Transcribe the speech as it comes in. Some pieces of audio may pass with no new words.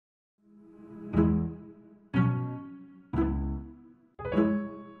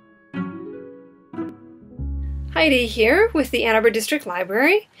Heidi here with the Ann Arbor District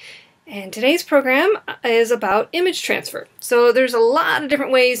Library, and today's program is about image transfer. So there's a lot of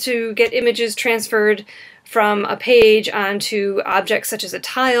different ways to get images transferred from a page onto objects such as a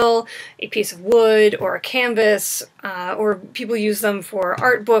tile, a piece of wood, or a canvas, or people use them for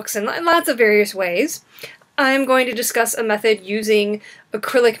art books and lots of various ways. I'm going to discuss a method using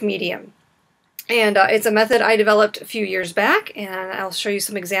acrylic medium. And it's a method I developed a few years back, and I'll show you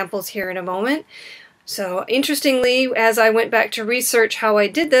some examples here in a moment. So interestingly, as I went back to research how I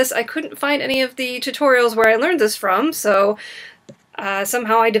did this, I couldn't find any of the tutorials where I learned this from, so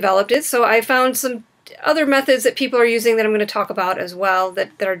somehow I developed it. So I found some other methods that people are using that I'm going to talk about as well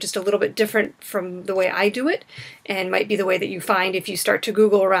that are just a little bit different from the way I do it, and might be the way that you find if you start to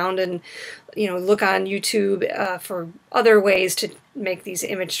Google around and look on YouTube for other ways to make these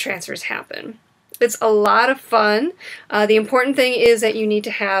image transfers happen. It's a lot of fun. The important thing is that you need to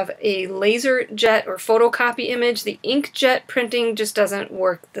have a laser jet or photocopy image. The inkjet printing just doesn't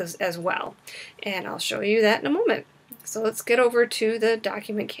work as well. And I'll show you that in a moment. So let's get over to the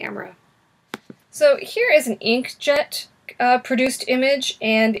document camera. So here is an inkjet produced image,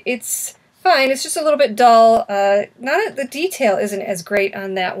 and it's fine. It's just a little bit dull. The detail isn't as great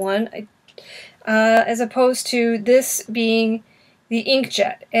on that one, as opposed to this being the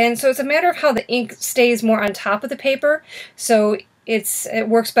inkjet. And so it's a matter of how the ink stays more on top of the paper, so it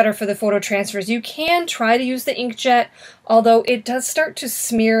works better for the photo transfers. You can try to use the inkjet, although it does start to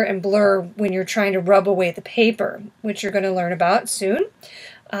smear and blur when you're trying to rub away the paper, which you're going to learn about soon.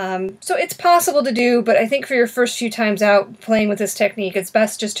 So it's possible to do, but I think for your first few times out playing with this technique, it's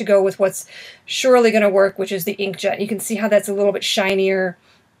best just to go with what's surely going to work, which is the inkjet. You can see how that's a little bit shinier,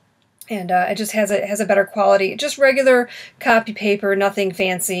 and it just has a better quality. Just regular copy paper, nothing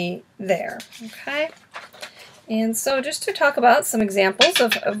fancy there. Okay. And so just to talk about some examples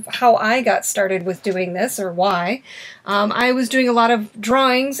of how I got started with doing this, or why. I was doing a lot of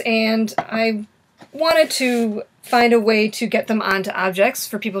drawings, and I wanted to find a way to get them onto objects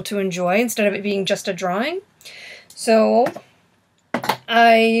for people to enjoy instead of it being just a drawing. So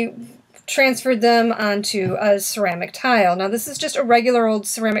I transferred them onto a ceramic tile. Now this is just a regular old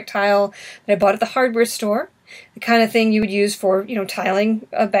ceramic tile that I bought at the hardware store. The kind of thing you would use for, tiling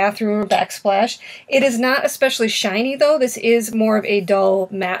a bathroom or backsplash. It is not especially shiny though. This is more of a dull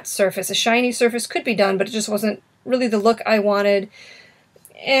matte surface. A shiny surface could be done, but it just wasn't really the look I wanted.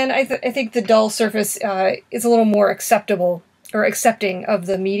 And I think the dull surface is a little more acceptable or accepting of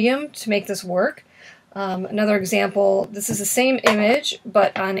the medium to make this work. Another example, this is the same image,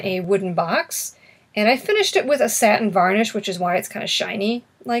 but on a wooden box. And I finished it with a satin varnish, which is why it's kind of shiny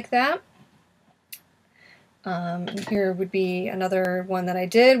like that. Here would be another one that I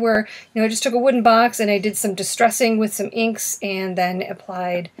did where, I just took a wooden box and I did some distressing with some inks and then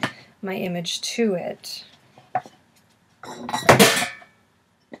applied my image to it.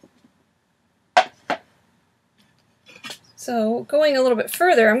 So going a little bit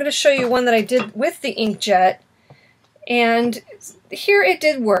further, I'm going to show you one that I did with the inkjet, and here it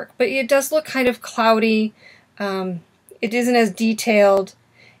did work, but it does look kind of cloudy. It isn't as detailed,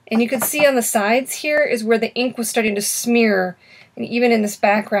 and you can see on the sides here is where the ink was starting to smear, and even in this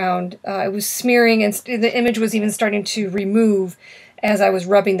background it was smearing, and the image was even starting to remove as I was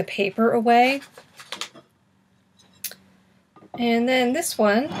rubbing the paper away. And then this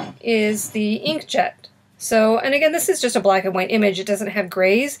one is the inkjet. So, and again, this is just a black and white image. It doesn't have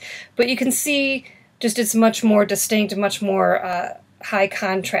grays, but you can see just it's much more distinct, much more high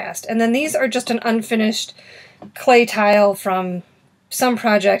contrast. And then these are just an unfinished clay tile from some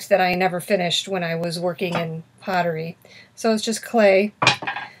project that I never finished when I was working in pottery. So it's just clay,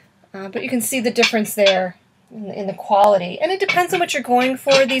 but you can see the difference there in the quality. And it depends on what you're going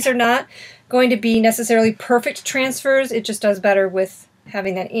for. These are not going to be necessarily perfect transfers. It just does better with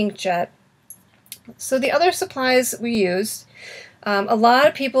having that inkjet. So the other supplies we used, a lot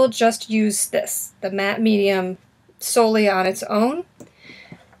of people just use this, the matte medium, solely on its own,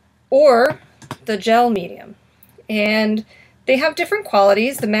 or the gel medium. And they have different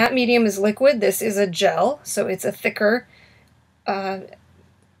qualities. The matte medium is liquid. This is a gel, so it's a thicker medium.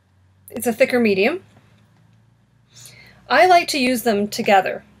 I like to use them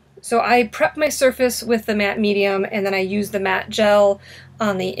together. So I prep my surface with the matte medium, and then I use the matte gel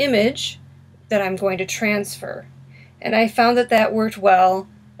on the image that I'm going to transfer. And I found that that worked well,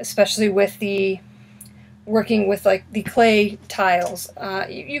 especially with working with like the clay tiles.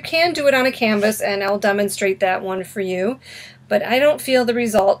 You can do it on a canvas, and I'll demonstrate that one for you, but I don't feel the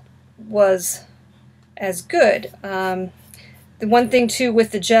result was as good. The one thing too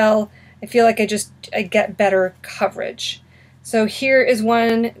with the gel, I feel like I get better coverage. So here is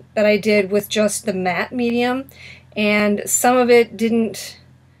one that I did with just the matte medium, and some of it didn't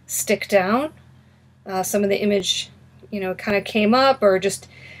stick down. Some of the image, kind of came up, or just,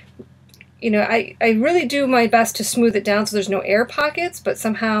 I really do my best to smooth it down so there's no air pockets, but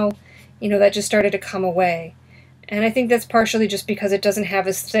somehow, that just started to come away. And I think that's partially just because it doesn't have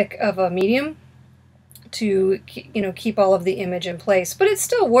as thick of a medium to, keep all of the image in place, but it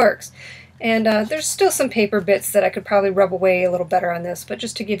still works. And there's still some paper bits that I could probably rub away a little better on this, but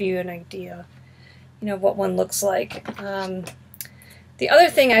just to give you an idea, what one looks like. The other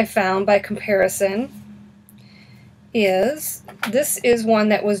thing I found by comparison is this is one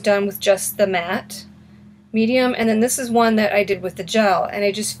that was done with just the matte medium, and then this is one that I did with the gel, and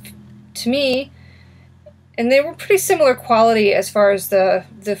it just, to me, and they were pretty similar quality as far as the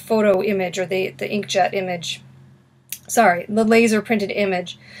photo image, or the inkjet image, sorry, the laser printed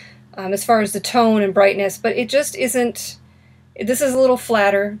image, as far as the tone and brightness, but it just isn't, this is a little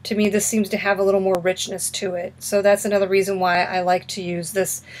flatter. To me, this seems to have a little more richness to it, so that's another reason why I like to use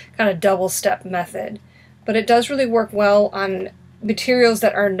this kind of double step method. But it does really work well on materials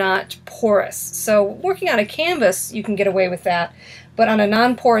that are not porous. So working on a canvas, you can get away with that. But on a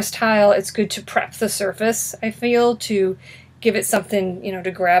non-porous tile, it's good to prep the surface, I feel, to give it something,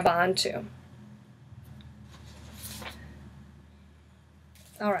 to grab onto.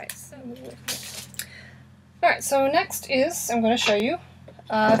 All right. So next is, I'm going to show you,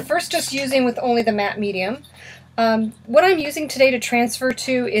 first just using with only the matte medium. What I'm using today to transfer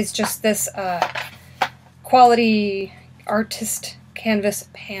to is just this Quality Artist Canvas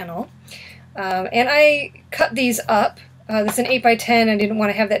panel. And I cut these up. This is an 8x10. I didn't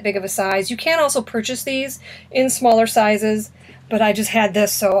want to have that big of a size. You can also purchase these in smaller sizes, but I just had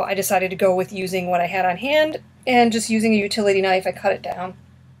this, so I decided to go with using what I had on hand, and just using a utility knife, I cut it down,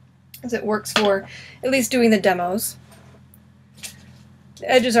 as it works for at least doing the demos. The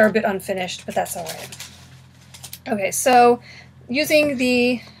edges are a bit unfinished, but that's alright. Okay, so using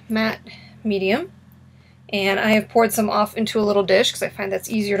the matte medium, and I have poured some off into a little dish because I find that's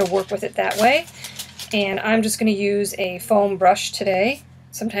easier to work with it that way. And I'm just going to use a foam brush today.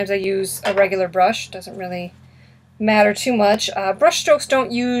 Sometimes I use a regular brush, doesn't really matter too much. Brush strokes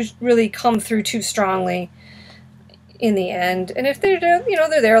don't really come through too strongly in the end. And if they're,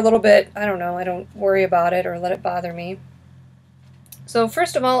 they're there a little bit, I don't know, I don't worry about it or let it bother me. So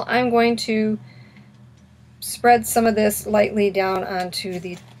first of all, I'm going to spread some of this lightly down onto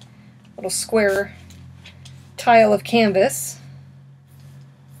the little square tile of canvas,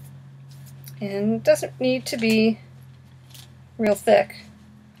 and it doesn't need to be real thick,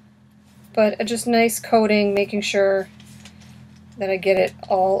 but a just nice coating, making sure that I get it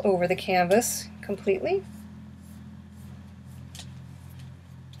all over the canvas completely.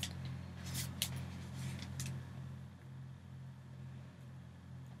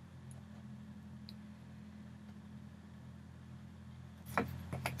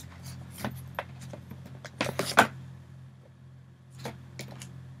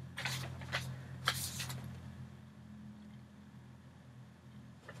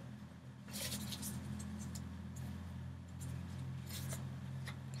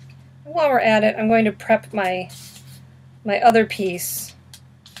 While we're at it, I'm going to prep my other piece,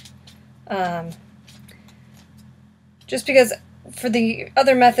 just because for the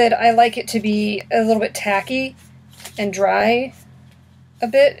other method I like it to be a little bit tacky and dry a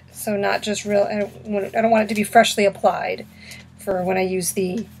bit, so not just real, I don't want it to be freshly applied for when I use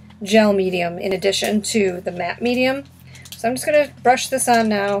the gel medium in addition to the matte medium. So I'm just going to brush this on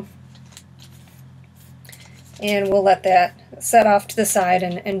now, and we'll let that set off to the side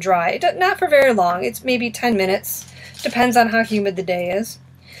and dry. Not for very long, it's maybe 10 minutes, depends on how humid the day is.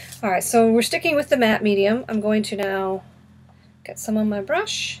 Alright, so we're sticking with the matte medium. I'm going to now get some on my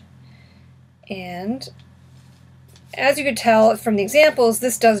brush, and as you could tell from the examples,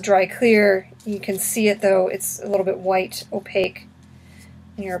 this does dry clear. You can see it though, it's a little bit white, opaque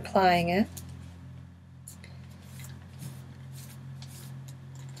when you're applying it.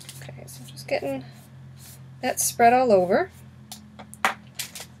 Okay, so just getting that spread all over.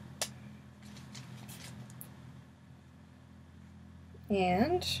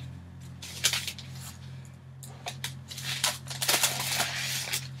 And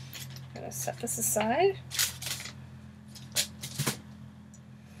I'm going to set this aside.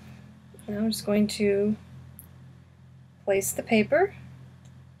 Now I'm just going to place the paper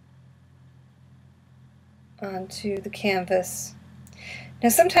onto the canvas. Now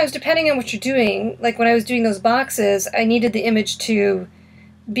sometimes, depending on what you're doing, like when I was doing those boxes, I needed the image to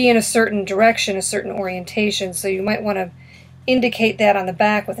be in a certain direction, a certain orientation, so you might want to indicate that on the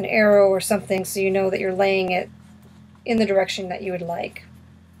back with an arrow or something so you know that you're laying it in the direction that you would like.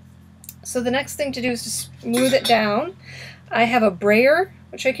 So the next thing to do is to smooth it down. I have a brayer,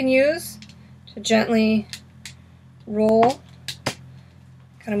 which I can use to gently roll,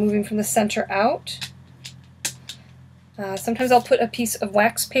 kind of moving from the center out. Sometimes I'll put a piece of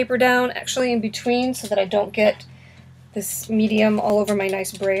wax paper down actually in between so that I don't get this medium all over my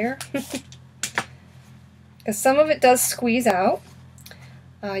nice brayer. Because some of it does squeeze out.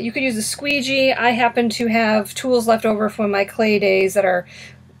 You could use a squeegee. I happen to have tools left over from my clay days that are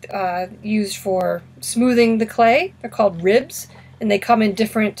used for smoothing the clay. They're called ribs, and they come in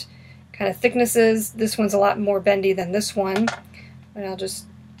different kind of thicknesses. This one's a lot more bendy than this one, and I'll just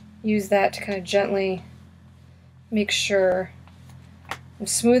use that to kind of gently make sure I'm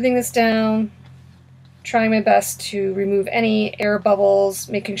smoothing this down, trying my best to remove any air bubbles,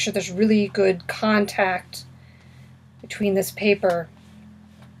 making sure there's really good contact between this paper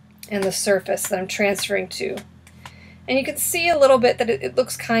and the surface that I'm transferring to. And you can see a little bit that it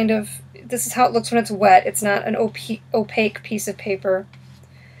looks kind of, this is how it looks when it's wet. It's not an opaque piece of paper.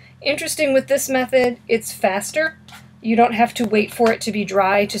 Interesting with this method, it's faster. You don't have to wait for it to be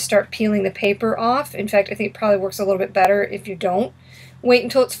dry to start peeling the paper off. In fact, I think it probably works a little bit better if you don't wait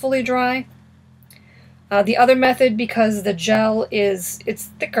until it's fully dry. The other method, because the gel it's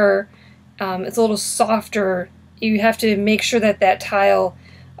thicker, it's a little softer, you have to make sure that that tile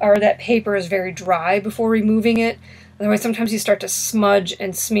or that paper is very dry before removing it. Otherwise, sometimes you start to smudge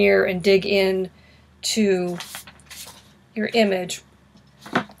and smear and dig in to your image.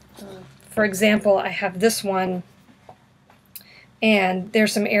 For example, I have this one, and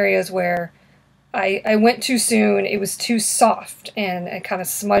there's some areas where I went too soon, it was too soft, and I kind of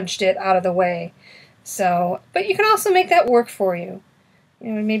smudged it out of the way. So, but you can also make that work for you.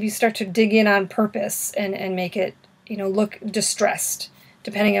 You know, maybe you start to dig in on purpose and make it, you know, look distressed,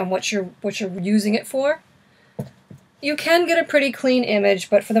 depending on what you're using it for. You can get a pretty clean image,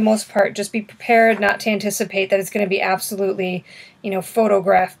 but for the most part, just be prepared not to anticipate that it's going to be absolutely, you know,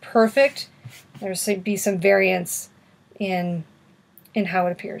 photograph perfect. There's going to be some variance in how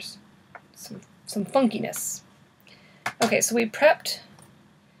it appears. Some funkiness. Okay, so we prepped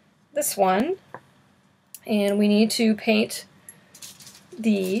this one, and we need to paint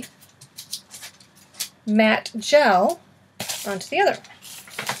the matte gel onto the other.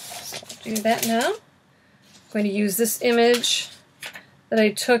 So I'll do that now. I'm going to use this image that I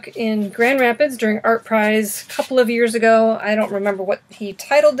took in Grand Rapids during Art Prize a couple of years ago. I don't remember what he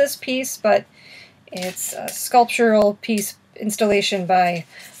titled this piece, but it's a sculptural piece installation by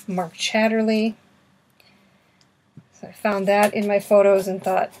Mark Chatterley. So I found that in my photos and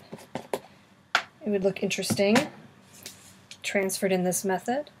thought it would look interesting, transferred in this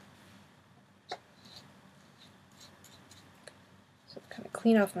method. So kind of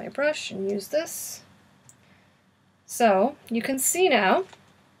clean off my brush and use this. So you can see now,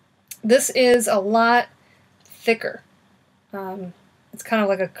 this is a lot thicker. It's kind of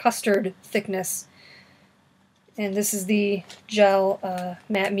like a custard thickness. And this is the gel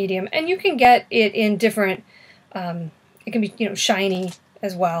matte medium. And you can get it in different, it can be, you know, shiny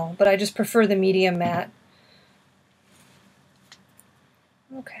as well, but I just prefer the medium matte.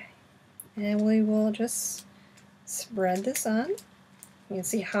 Okay, and we will just spread this on. You can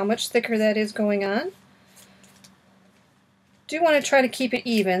see how much thicker that is going on. Do want to try to keep it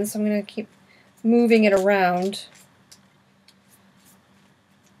even, so I'm going to keep moving it around.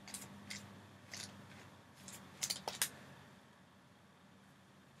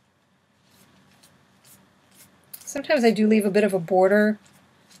 Sometimes I do leave a bit of a border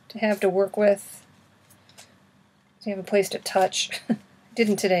to have to work with, so you have a place to touch.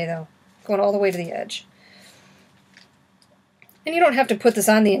 Didn't today though, going all the way to the edge. And you don't have to put this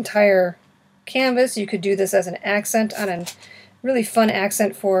on the entire canvas. You could do this as an accent on a really fun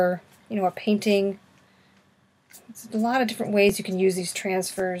accent for, you know, a painting. There's a lot of different ways you can use these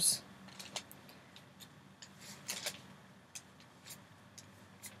transfers.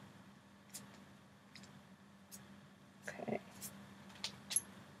 Okay.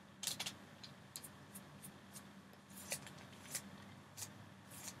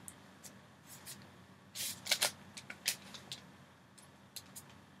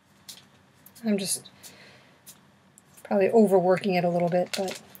 I'm just probably overworking it a little bit,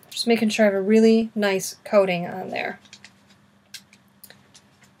 but just making sure I have a really nice coating on there.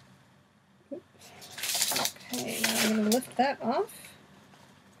 Okay, now I'm going to lift that off.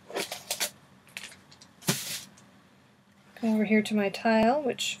 Go over here to my tile,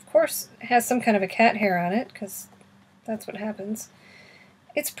 which of course has some kind of a cat hair on it, because that's what happens.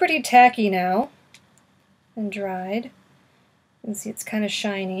 It's pretty tacky now and dried. You can see it's kind of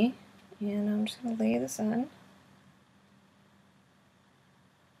shiny. And I'm just going to lay this on.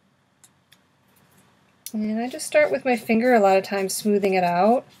 And I just start with my finger a lot of times smoothing it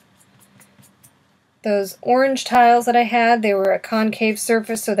out. Those orange tiles that I had, they were a concave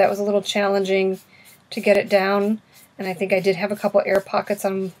surface, so that was a little challenging to get it down. And I think I did have a couple air pockets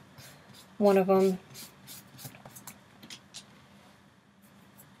on one of them.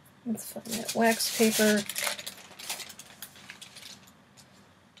 Let's find that wax paper.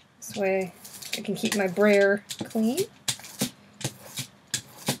 This way I can keep my brayer clean.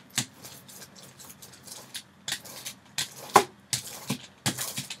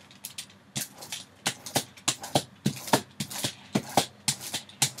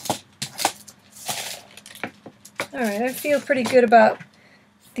 Alright, I feel pretty good about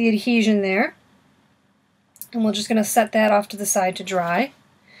the adhesion there. And we're just going to set that off to the side to dry.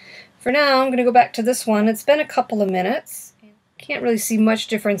 For now, I'm going to go back to this one. It's been a couple of minutes. Can't really see much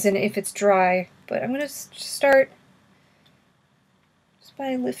difference in it if it's dry, but I'm going to start just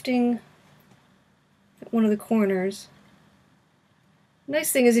by lifting at one of the corners. The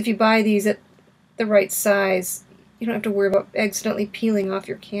nice thing is if you buy these at the right size, you don't have to worry about accidentally peeling off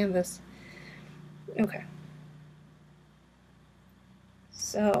your canvas. Okay.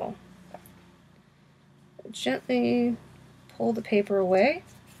 So, gently pull the paper away.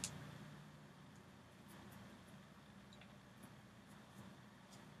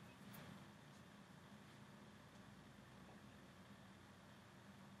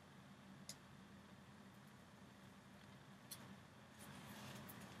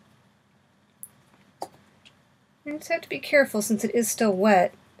 I just have to be careful since it is still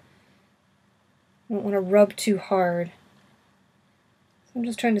wet. I don't want to rub too hard. So I'm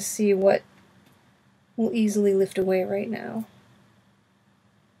just trying to see what will easily lift away right now.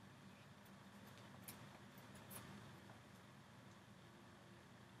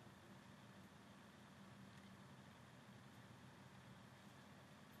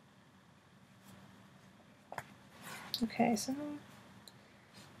 Okay, so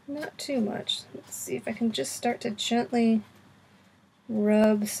not too much. Let's see if I can just start to gently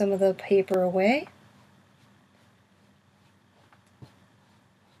rub some of the paper away.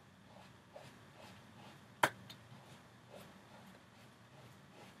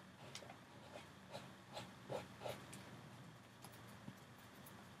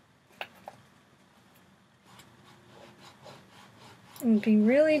 And be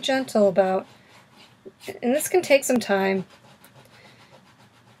really gentle about, and this can take some time.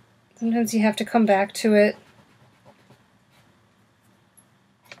 Sometimes you have to come back to it.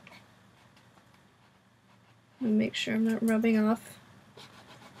 And make sure I'm not rubbing off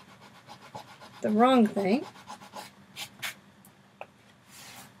the wrong thing.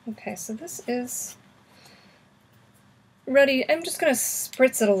 Okay, so this is ready. I'm just going to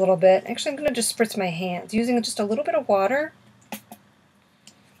spritz it a little bit. Actually, I'm going to just spritz my hands using just a little bit of water.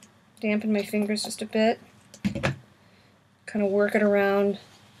 Dampen my fingers just a bit. Kind of work it around.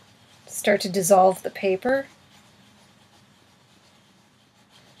 Start to dissolve the paper.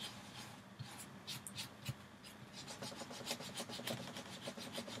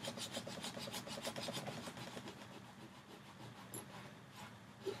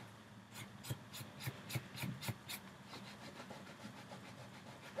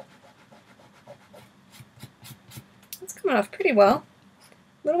 It's coming off pretty well.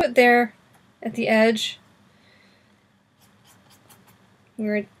 A little bit there at the edge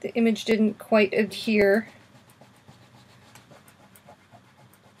where the image didn't quite adhere.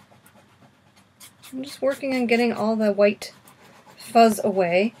 I'm just working on getting all the white fuzz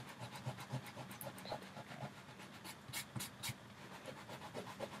away.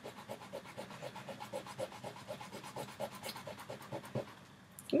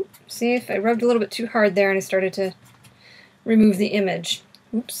 Oops, see if I rubbed a little bit too hard there and I started to remove the image.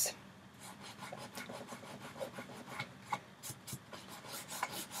 Oops.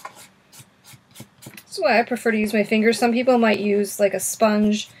 That's why I prefer to use my fingers. Some people might use like a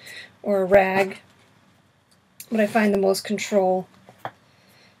sponge or a rag, but I find the most control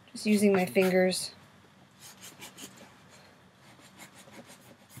just using my fingers.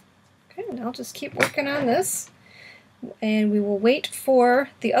 Okay, and I'll just keep working on this, and we will wait for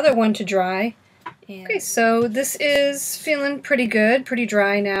the other one to dry. Okay, so this is feeling pretty good, pretty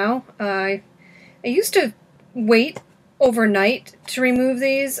dry now. I used to wait overnight to remove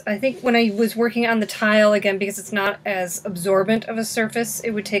these. I think when I was working on the tile, again, because it's not as absorbent of a surface,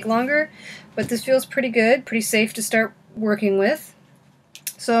 it would take longer. But this feels pretty good, pretty safe to start working with.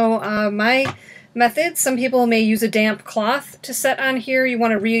 So my method, some people may use a damp cloth to set on here.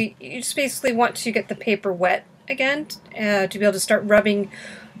 You just basically want to get the paper wet again to be able to start rubbing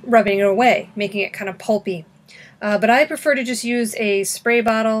it away, making it kind of pulpy. But I prefer to just use a spray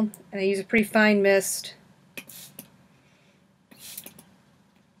bottle, and I use a pretty fine mist.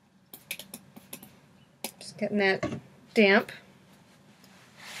 Getting that damp.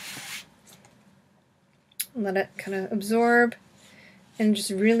 Let it kind of absorb and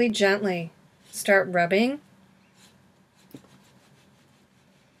just really gently start rubbing.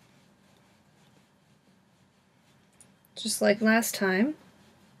 Just like last time.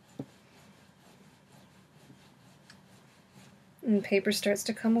 And the paper starts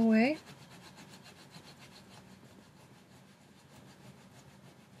to come away.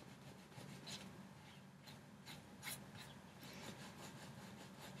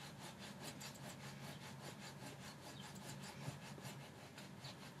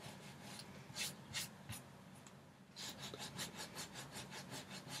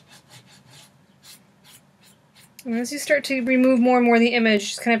 And as you start to remove more and more of the image, you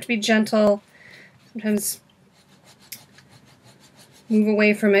just kind of have to be gentle. Sometimes move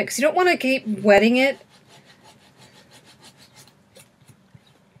away from it because you don't want to keep wetting it.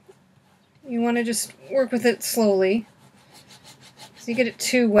 You want to just work with it slowly. If you get it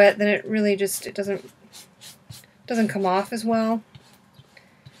too wet, then it really just it doesn't come off as well.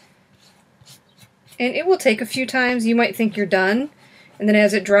 And it will take a few times. You might think you're done, and then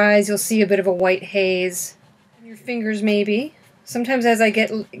as it dries, you'll see a bit of a white haze. Your fingers maybe. Sometimes as I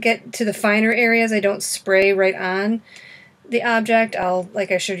get to the finer areas, I don't spray right on the object. I'll,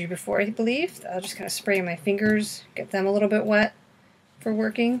 like I showed you before, I believe, I'll just kind of spray my fingers, get them a little bit wet for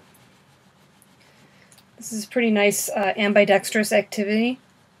working. This is pretty nice ambidextrous activity,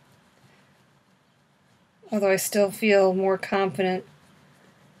 although I still feel more confident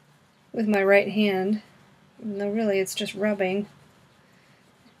with my right hand, even though really it's just rubbing.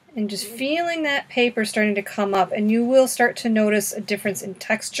 And just feeling that paper starting to come up, and you will start to notice a difference in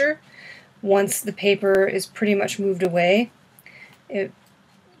texture once the paper is pretty much moved away. You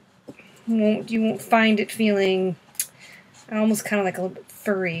won't find it feeling almost kind of like a little bit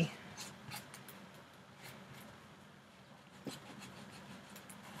furry.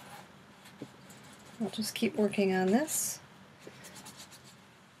 I'll just keep working on this.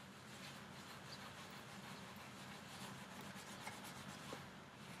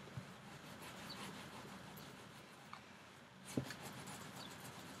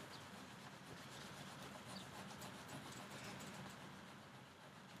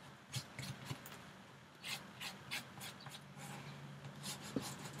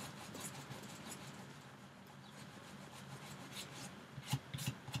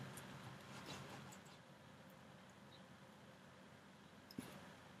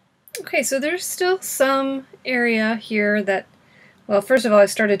 Okay, so there's still some area here that, well, first of all,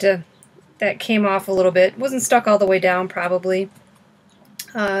 that came off a little bit. It wasn't stuck all the way down, probably.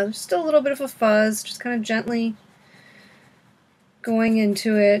 There's still a little bit of a fuzz, just kind of gently going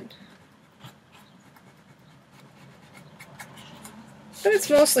into it. But it's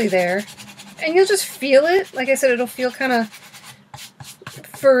mostly there. And you'll just feel it. Like I said, it'll feel kind of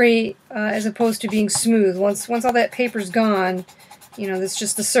furry as opposed to being smooth. Once all that paper's gone, you know, that's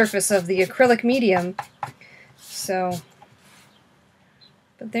just the surface of the acrylic medium. So,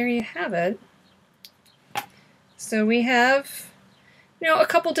 but there you have it. So we have, you know, a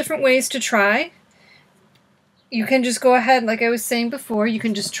couple different ways to try. You can just go ahead, like I was saying before, you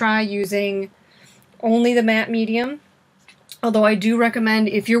can just try using only the matte medium. Although I do recommend,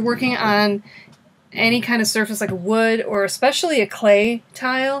 if you're working on any kind of surface like a wood or especially a clay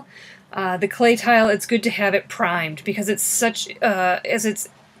tile, the clay tile, it's good to have it primed because it's such, as it's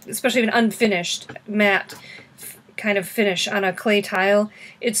especially an unfinished matte kind of finish on a clay tile,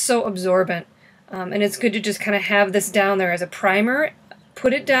 it's so absorbent. And it's good to just kind of have this down there as a primer.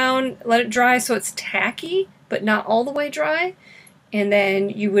 Put it down, let it dry so it's tacky, but not all the way dry. And then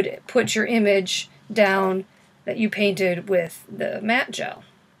you would put your image down that you painted with the matte gel.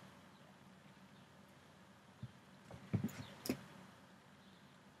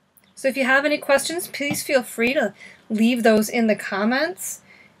 So if you have any questions, please feel free to leave those in the comments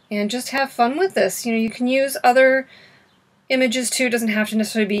and just have fun with this. You know, you can use other images too. It doesn't have to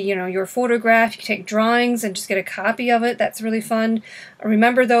necessarily be, you know, your photograph. You can take drawings and just get a copy of it. That's really fun.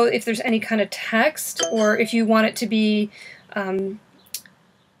 Remember though, if there's any kind of text or if you want it to be,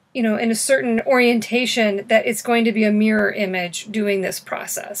 you know, in a certain orientation, that it's going to be a mirror image doing this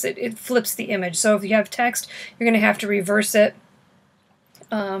process. It flips the image. So if you have text, you're going to have to reverse it.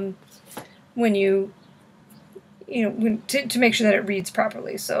 When you know, to make sure that it reads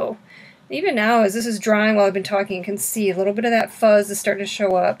properly. So even now, as this is drying while I've been talking, you can see a little bit of that fuzz is starting to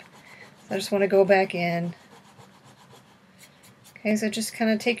show up. So I just want to go back in. Okay, so just kind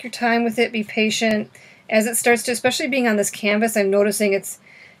of take your time with it, be patient. As it starts to, especially being on this canvas, I'm noticing it's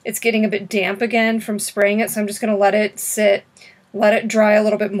getting a bit damp again from spraying it, so I'm just going to let it sit, let it dry a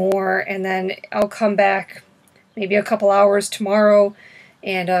little bit more, and then I'll come back maybe a couple hours tomorrow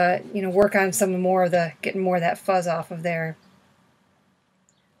and you know, work on some more of the, getting more of that fuzz off of there.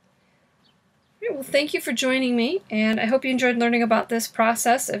 All right, well, thank you for joining me, and I hope you enjoyed learning about this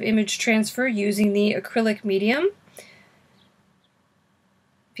process of image transfer using the acrylic medium.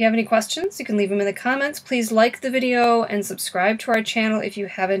 If you have any questions, you can leave them in the comments. Please like the video and subscribe to our channel if you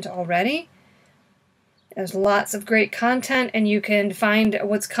haven't already. There's lots of great content, and you can find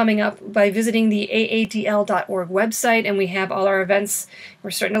what's coming up by visiting the aadl.org website, and we have all our events.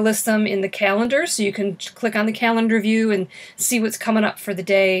 We're starting to list them in the calendar, so you can click on the calendar view and see what's coming up for the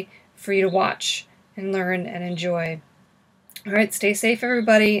day for you to watch and learn and enjoy. All right, stay safe,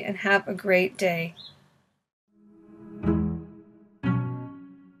 everybody, and have a great day.